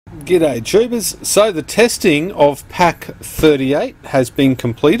G'day tubers. So the testing of pack 38 has been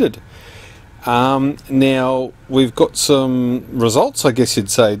completed. Now we've got some results, I guess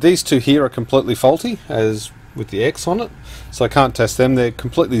you'd say. These two here are completely faulty, as with the X on it, so I can't test them. They're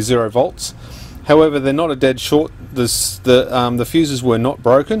completely 0 volts. However, they're not a dead short. The fuses were not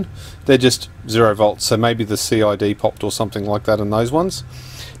broken. They're just 0 volts, so maybe the CID popped or something like that in those ones.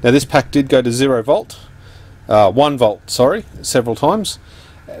 Now this pack did go to 0 volt, 1 volt, sorry, several times.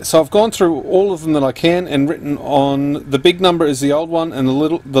 So I've gone through all of them that I can and written on the big number is the old one and the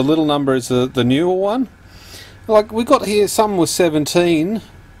little number is the newer one. Like we got here, some was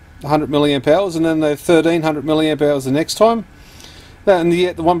 1700 milliamp hours and then they're 1300 milliamp hours the next time. And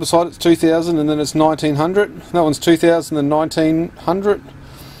the one beside it's 2000 and then it's 1900. That one's 2000 and 1900.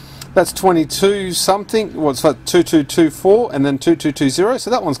 That's 22 something. What's that? 2224 and then 2220. So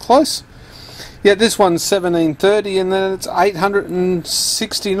that one's close. Yeah, this one's 1730 and then it's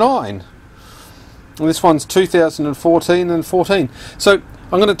 869. And this one's 2014 and 14. So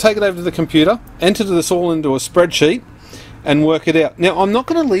I'm going to take it over to the computer, enter this all into a spreadsheet and work it out. Now I'm not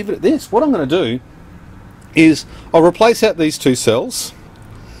going to leave it at this. What I'm going to do is I'll replace out these two cells,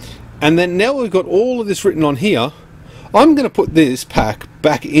 and then now we've got all of this written on here, I'm going to put this pack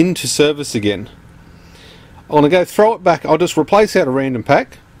back into service again. I'm going to go throw it back. I'll just replace out a random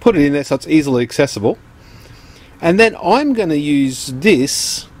pack, put it in there so it's easily accessible, and then I'm going to use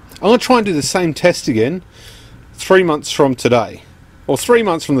this. I'm going to try and do the same test again 3 months from today, or 3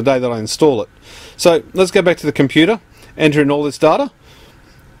 months from the day that I install it. So let's go back to the computer, enter in all this data,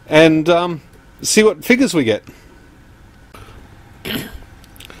 and see what figures we get.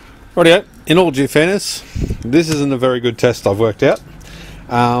 Rightio, in all due fairness, this isn't a very good test I've worked out.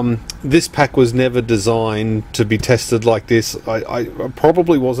 This pack was never designed to be tested like this. I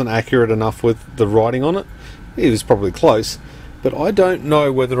probably wasn't accurate enough with the writing on it. It was probably close, but I don't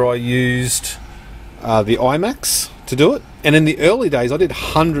know whether I used the IMAX to do it. And in the early days I did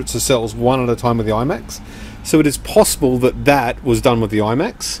hundreds of cells one at a time with the IMAX, so it is possible that that was done with the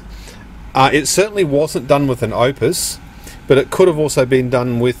IMAX. It certainly wasn't done with an Opus, but it could have also been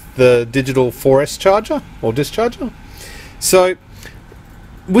done with the digital 4S charger or discharger. So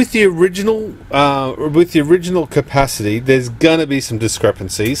with the original capacity, there's gonna be some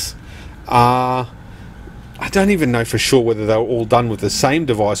discrepancies. I don't even know for sure whether they were all done with the same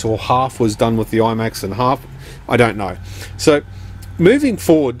device or half was done with the IMAX and half, I don't know. So moving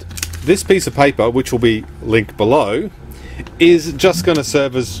forward, this piece of paper, which will be linked below, is just going to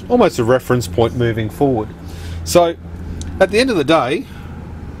serve as almost a reference point moving forward. So at the end of the day,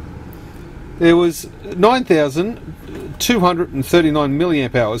 there was 9,239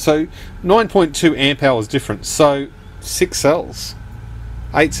 milliamp hours, so 9.2 amp hours difference. So 6 cells,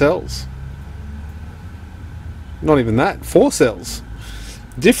 8 cells, not even that, 4 cells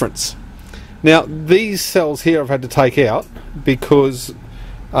difference. Now these cells here I've had to take out because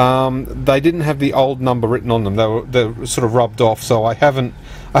they didn't have the old number written on them. They were sort of rubbed off, so I haven't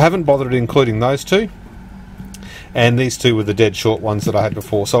bothered including those two. And these two were the dead short ones that I had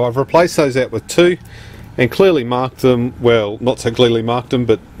before. So I've replaced those out with 2 and clearly marked them. Well, not so clearly marked them,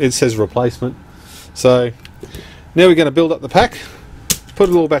 but it says replacement. So now we're going to build up the pack, put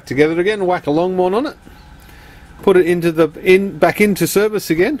it all back together again, whack a long one on it, put it into back into service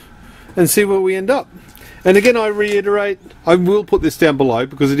again, and see where we end up. And again, I reiterate, I will put this down below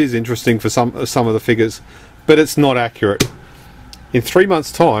because it is interesting for some of the figures, but it's not accurate. In 3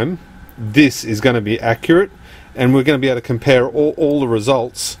 months' time, this is going to be accurate, and we're going to be able to compare all the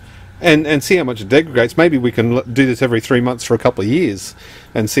results and see how much it degrades. Maybe we can do this every 3 months for a couple of years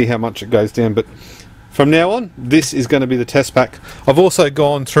and see how much it goes down. But from now on, this is going to be the test pack. I've also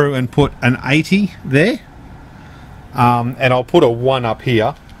gone through and put an 80 there, and I'll put a 1 up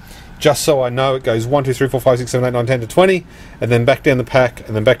here, just so I know it goes 1, 2, 3, 4, 5, 6, 7, 8, 9, 10 to 20, and then back down the pack,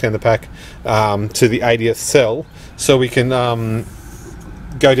 and then back down the pack to the 80th cell, so we can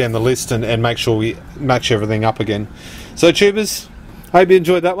go down the list and make sure we match everything up again. So tubers, I hope you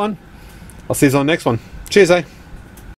enjoyed that one. I'll see you on the next one. Cheers, eh?